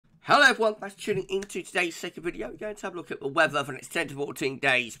Hello everyone, thanks for tuning into today's second video. We're going to have a look at the weather for the next 10 to 14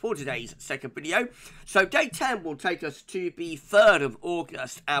 days for today's second video. So day 10 will take us to the 3rd of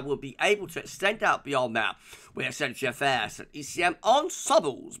August and we'll be able to extend out beyond that with GFS and ECM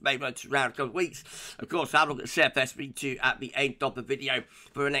ensembles maybe around a couple of weeks. Of course, I'll have a look at CFS V2 at the end of the video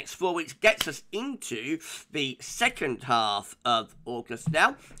for the next 4 weeks. Gets us into the second half of August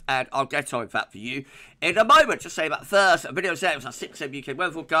now, and I'll get on with that for you in a moment. Just say about the first video there was our 6 AM UK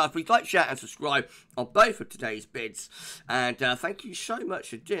weather forecast. Please like, share and subscribe on both of today's bids. And thank you so much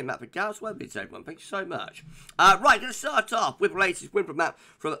for doing that for GavsWeatherVids, everyone. Thank you so much. Right, going to start off with the latest wind map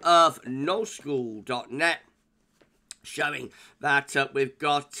from earthnullschool.net. Showing that we've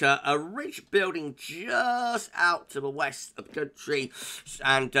got a ridge building just out to the west of the country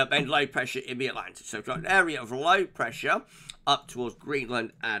and then low pressure in the Atlantic. So we've got an area of low pressure up towards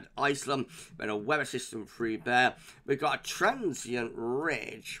Greenland and Iceland, then a weather system through there. We've got a transient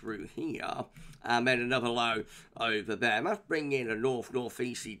ridge through here, and then another low over there. And that's bringing in a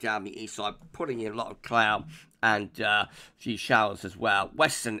northeasterly down the east side, putting in a lot of cloud and a few showers as well.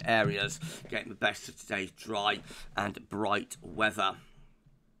 Western areas getting the best of today's dry and bright weather.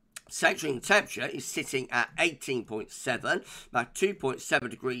 Central temperature is sitting at 18.7, about 2.7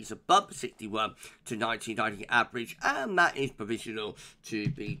 degrees above the 61 to 1990 average, and that is provisional to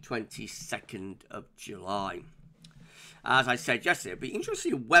the 22nd of July. As I said yesterday, it'll be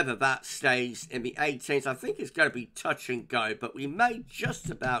interesting whether that stays in the 18s. I think it's going to be touch and go, but we may just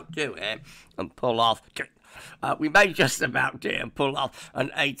about do it and pull off.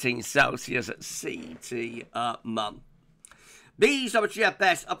 An 18 Celsius at CT month. These are the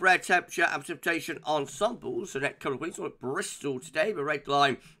GFS upper air temperature and precipitation ensembles. So next couple of weeks, we're at Bristol today. The red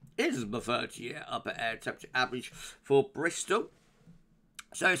line is the 30-year upper air temperature average for Bristol.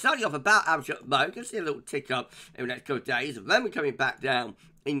 So starting off about average at the moment, you can see a little tick up in the next couple of days. And then we're coming back down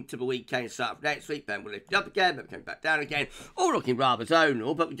into the weekend start of next week. Then we'll lift up again, then we're coming back down again. All looking rather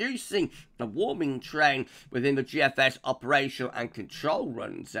zonal, but we do see a warming trend within the GFS operational and control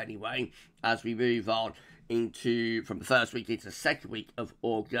runs anyway, as we move on into from the first week into the second week of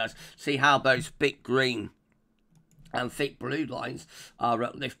August. See how those thick green and thick blue lines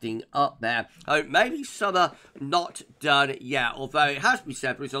are lifting up there. Oh, maybe summer not done yet, although it has to be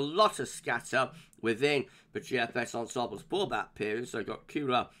said there's a lot of scatter within the GFS ensembles for that period. So you've got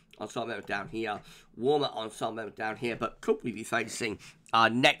cooler on some of them down here, warmer on some of them down here, but could we be facing our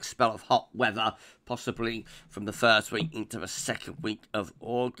next spell of hot weather, possibly from the first week into the second week of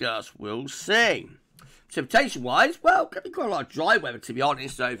August? We'll see. Precipitation-wise, well, going to be quite a lot of dry weather, to be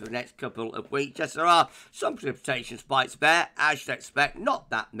honest, over the next couple of weeks. Yes, there are some precipitation spikes there, as you'd expect, not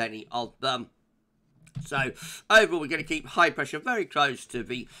that many of them. So, overall, we're going to keep high pressure very close to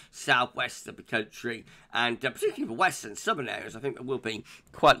the southwest of the country, and particularly the western southern areas, I think there will be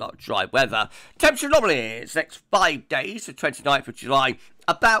quite a lot of dry weather. Temperature anomalies, next 5 days, the 29th of July,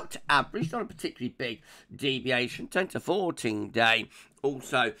 about average, not a particularly big deviation, 10 to 14 day.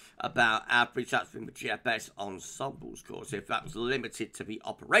 Also about average, that's been the GFS ensembles course. If that was limited to the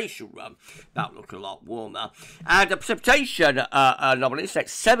operational run, that would look a lot warmer. And the precipitation anomalies,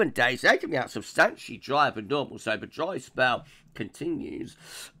 next 7 days, they can be out substantially drier than normal, so the dry spell continues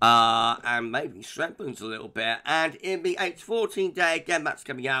and maybe strengthens a little bit. And in the 8 to 14 day, again, that's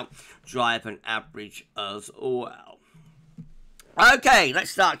coming out drier than average as well. Okay,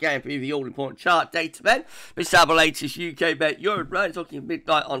 let's start going through the all-important chart data then. This is our latest UK bet Euro run, talking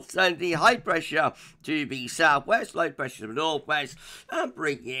midnight on Sunday. High pressure to the southwest, low pressure to the northwest, and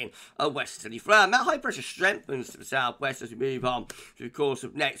bring in a westerly flow. That high pressure strengthens to the southwest as we move on through the course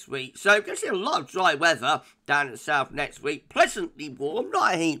of next week. So we're going to see a lot of dry weather down in the south next week. Pleasantly warm,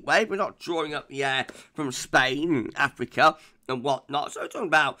 not a heat wave. We're not drawing up the air from Spain and Africa and whatnot. So we're talking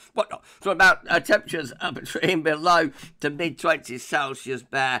about temperatures between below to mid-20s Celsius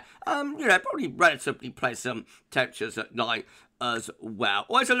there. Probably relatively pleasant temperatures at night as well.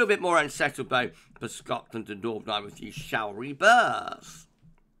 Always a little bit more unsettled though for Scotland and Northern Ireland with a few showery bursts.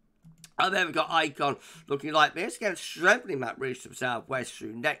 And then we've got Icon looking like this, again strengthening that ridge to the southwest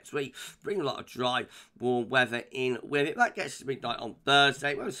through next week, bringing a lot of dry, warm weather in with it. That gets to midnight on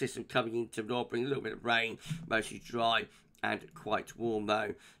Thursday. Weather system coming into the north, bringing a little bit of rain, mostly dry and quite warm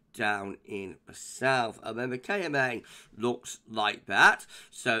though down in the south. And then the KMA looks like that.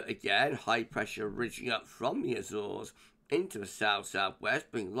 So again, high pressure ridging up from the Azores into the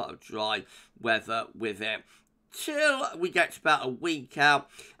southwest, bringing a lot of dry weather with it till we get to about a week out,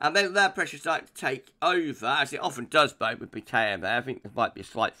 and then that pressure starting to take over, as it often does both with the KMA. I think there might be a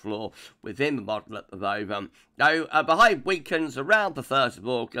slight flaw within the model at the moment. Now, behind weekends around the 1st of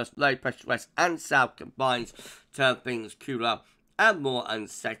August, low pressure west and south combines, turn things cooler and more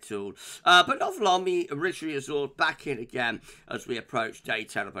unsettled. But not for long, the originally Azores back in again as we approach day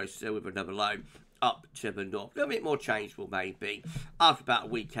 10 of those, still with another low up to the north. A little bit more changeable, maybe, after about a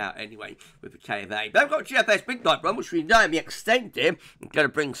week out anyway, with the KMA. But we've got GFS Midnight Run, which we know we extended. I'm going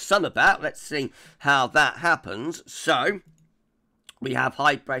to bring some about. Let's see how that happens. So we have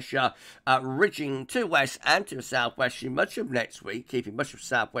high pressure ridging to west and to the southwest through much of next week, keeping much of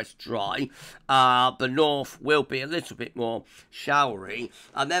southwest dry. The north will be a little bit more showery.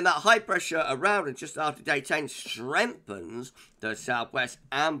 And then that high pressure around and just after day 10 strengthens the southwest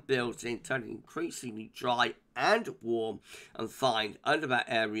and builds in, turning increasingly dry and warm and fine under that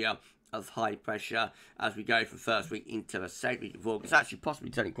area of high pressure as we go from first week into the second week of August. Actually possibly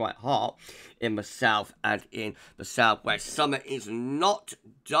turning quite hot in the south and in the southwest. Summer is not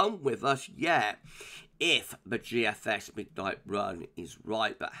done with us yet if the GFS Midnight Run is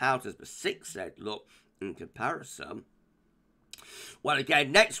right. But how does the 6Z look in comparison? Well,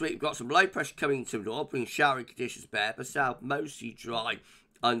 again, next week we've got some low pressure coming to the north, bringing showery conditions there. The south mostly dry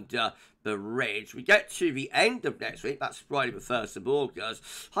under the ridge. We get to the end of next week, that's Friday the 1st of August.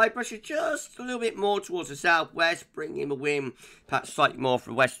 High pressure just a little bit more towards the southwest, bringing the wind perhaps slightly more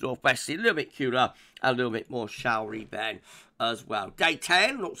from west-northwest, a little bit cooler and a little bit more showery then as well. Day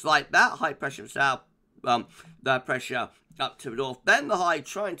 10 looks like that. High pressure south, the pressure up to the north. Then the high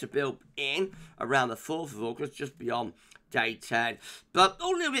trying to build in around the 4th of August, just beyond day 10. But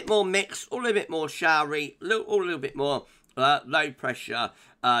all a little bit more mixed, all a little bit more showery, all a little bit more low pressure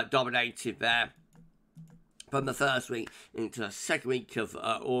dominated there. From the first week into the second week of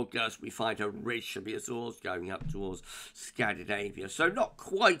August, we find a ridge of the Azores going up towards Scandinavia. So not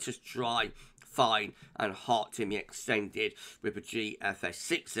quite as dry, fine and hot in the extended with the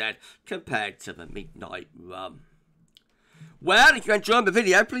GFS 6Z compared to the Midnight Run. Well, if you enjoyed the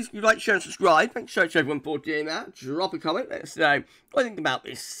video, please like, share and subscribe. Thanks so much everyone for doing that. Drop a comment, let us know what you think about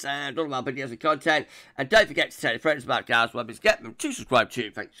this and all of our videos and content. And don't forget to tell your friends about GavsWeatherVids. Get them to subscribe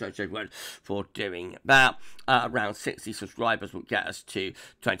too. Thanks so much everyone for doing that. Around 60 subscribers will get us to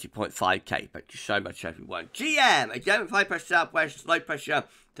 20.5k. Thank you so much everyone. GM, again with high pressure southwest, low pressure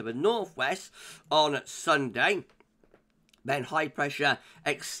to the northwest on Sunday. Then high pressure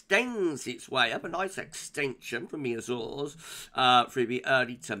extends its way up, a nice extension from the Azores through the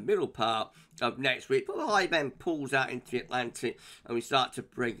early to middle part of next week. But the high then pulls out into the Atlantic and we start to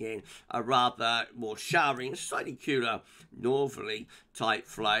bring in a rather more showery and slightly cooler northerly type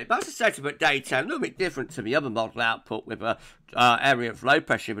flow. But as I said about day 10, a little bit different to the other model output with a area of low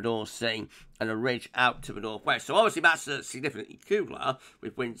pressure in the North Sea and a ridge out to the northwest. So obviously that's significantly cooler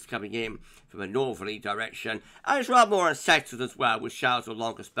with winds coming in from a northerly direction. And it's rather more unsettled as well with showers or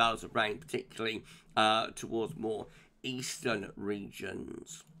longer spells of rain, particularly towards more eastern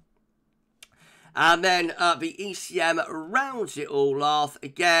regions. And then the ECM rounds it all off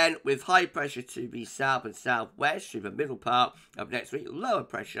again with high pressure to the south and southwest through the middle part of next week. Lower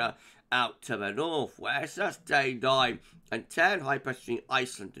pressure out to the northwest. That's day 9 and 10. High pressure in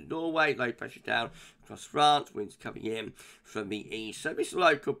Iceland and Norway. Low pressure down across France. Winds coming in from the east. So this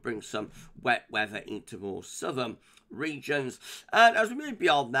low could bring some wet weather into more southern regions. And as we move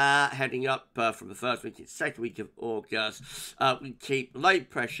beyond that, heading up from the first week to the second week of August, we keep low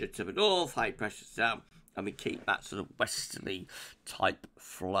pressure to the north, high pressure south, and we keep that sort of westerly type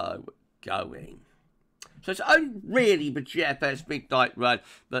flow going. So it's only really the GFS Midnight Run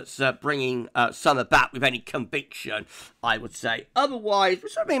that's bringing summer back with any conviction, I would say. Otherwise, we're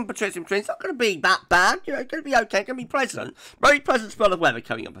sort of in between. It's not going to be that bad. You know, it's going to be okay. It's going to be pleasant. Very pleasant spell of weather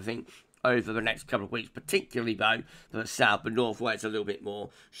coming up, I think, over the next couple of weeks, particularly though for the south, but north where it's a little bit more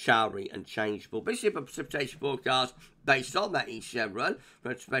showery and changeable. But this is a precipitation forecast based on that ECM run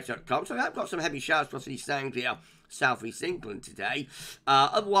from Spread.com. So I've got some heavy showers across East Anglia, South East England today.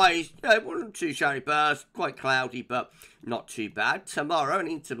 Otherwise, you know, 1 or 2 showery bursts, quite cloudy, but not too bad. Tomorrow and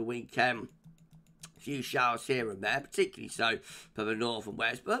into the weekend, few showers here and there, particularly so for the north and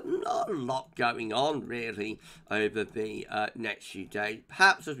west, but not a lot going on really over the next few days.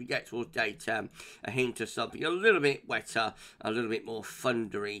 Perhaps as we get towards day 10, a hint of something a little bit wetter, a little bit more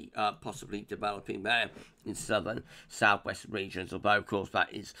thundery, possibly developing there in southern southwest regions, although of course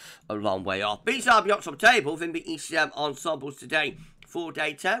that is a long way off. These are the October table within the ECM ensembles today. For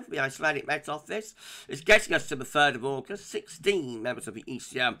day 10 from the Icelandic Met Office. It's getting us to the 3rd of August. 16 members of the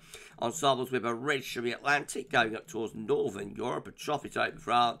ECM ensembles with a ridge from the Atlantic going up towards northern Europe, a trough over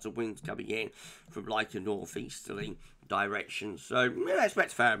France, and winds coming in from like a northeasterly direction. So yeah,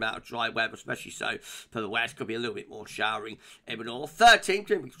 expect a fair amount of dry weather, especially so for the west. Could be a little bit more showery in the north. 13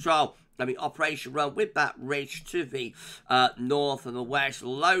 Climate Control operation run with that ridge to the north and the west.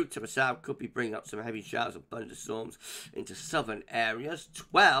 Low to the south could be bringing up some heavy showers and thunderstorms into southern areas.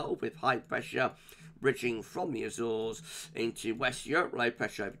 12 with high pressure bridging from the Azores into West Europe, low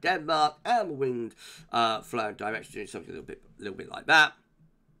pressure over Denmark, and the wind flowing direction doing something a little bit like that.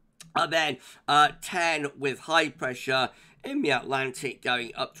 And then 10 with high pressure in the Atlantic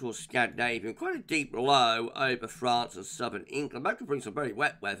going up towards Scandinavia, quite a deep low over France and southern England. That could bring some very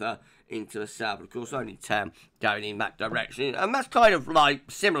wet weather into the south, but of course only 10 going in that direction. And that's kind of like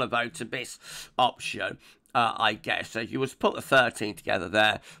similar though to this option, I guess. So if you was put the 13 together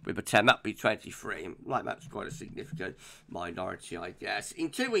there with a 10, that'd be 23. Like that's quite a significant minority, I guess. In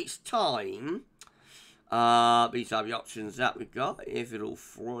 2 weeks' time, these are the options that we've got. If it'll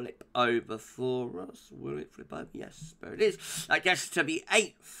flip over for us, will it flip over? Yes, there it is. That gets to the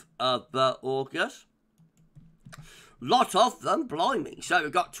 8th of August. Lot of them, blimey. So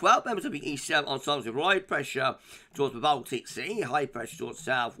we've got 12 members of the ECM ensembles with low pressure towards the Baltic Sea, high pressure towards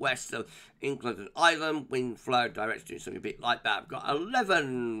southwest of England and Ireland, wind flow direction doing something a bit like that. We've got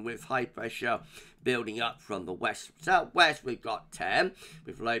 11 with high pressure building up from the west southwest. We've got 10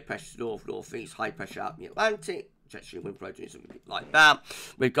 with low pressure north northeast, high pressure out in the Atlantic. Actually, wind flow doing something a bit like that.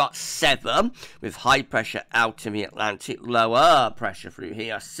 We've got 7 with high pressure out in the Atlantic, lower pressure through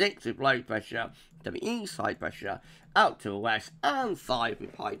here. 6 with low pressure to the east, high pressure out to the west, and 5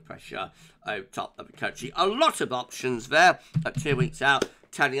 with high pressure over top of the country. A lot of options there at 2 weeks out,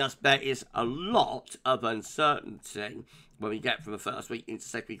 telling us there is a lot of uncertainty when we get from the first week into the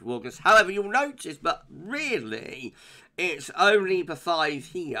second week of August. However, you'll notice, but really, it's only the 5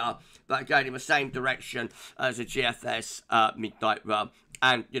 here that are going in the same direction as a GFS midnight run,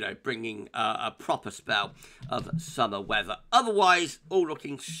 and, you know, bringing a proper spell of summer weather. Otherwise, all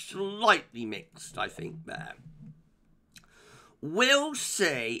looking slightly mixed, I think, there. We'll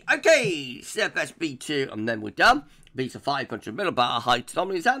see. Okay, CFS V2, and then we're done. These are 500 millibar height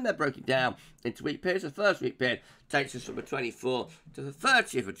anomalies, and they're broken down into week periods. The first week period takes us from the 24th to the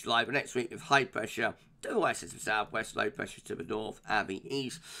 30th of July. The next week with high pressure to the west and the southwest, low pressure to the north and the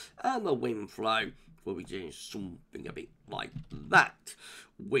east, and the wind flow will be doing something a bit like that.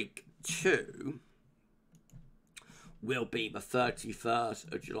 Week 2 will be the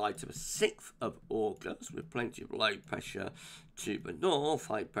 31st of July to the 6th of August, with plenty of low pressure to the north,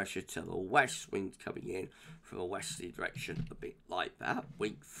 high pressure to the west, wind coming in from a westerly direction, a bit like that.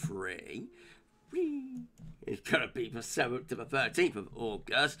 Week 3 is going to be the 7th to the 13th of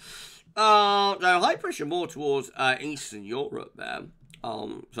August. Now, high pressure more towards Eastern Europe there.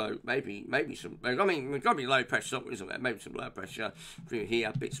 So maybe some, I mean, there's got to be low pressure somewhere, isn't there? Maybe some low pressure through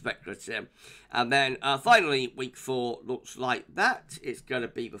here, a bit speculative. And then finally, week 4 looks like that. It's going to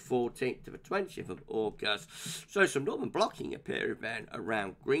be the 14th to the 20th of August. So some northern blocking appearing then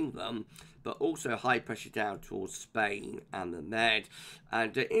around Greenland, but also high pressure down towards Spain and the Med.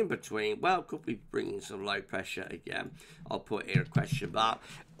 And in between, well, could we bring in some low pressure again? I'll put in a question mark.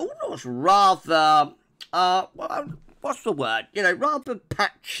 All looks rather, well, what's the word? You know, rather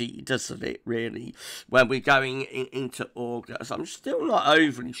patchy, doesn't it, really, when we're going into August. I'm still not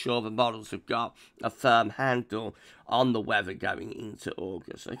overly sure the models have got a firm handle on the weather going into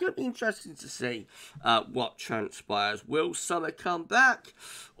August. So it's going to be interesting to see what transpires. Will summer come back,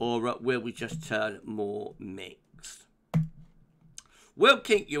 or will we just turn more mixed? We'll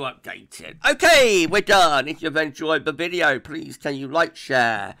keep you updated. Okay, we're done. If you've enjoyed the video, please can you like,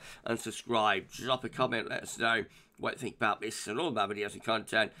 share, and subscribe. Drop a comment, let us know what you think about this and all of our videos and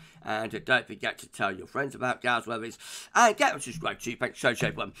content. And don't forget to tell your friends about GavsWeatherVids and get them subscribed to. Thanks so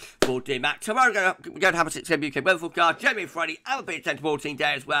much for doing that. Tomorrow we're going to have a 6 AM UK weather forecast. Jeremy Friday, and a bit of 10 to 14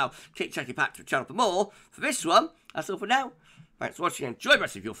 day as well. Keep checking back to the channel for more. For this one, that's all for now. Thanks for watching. Enjoy the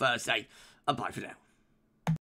rest of your Thursday. And bye for now.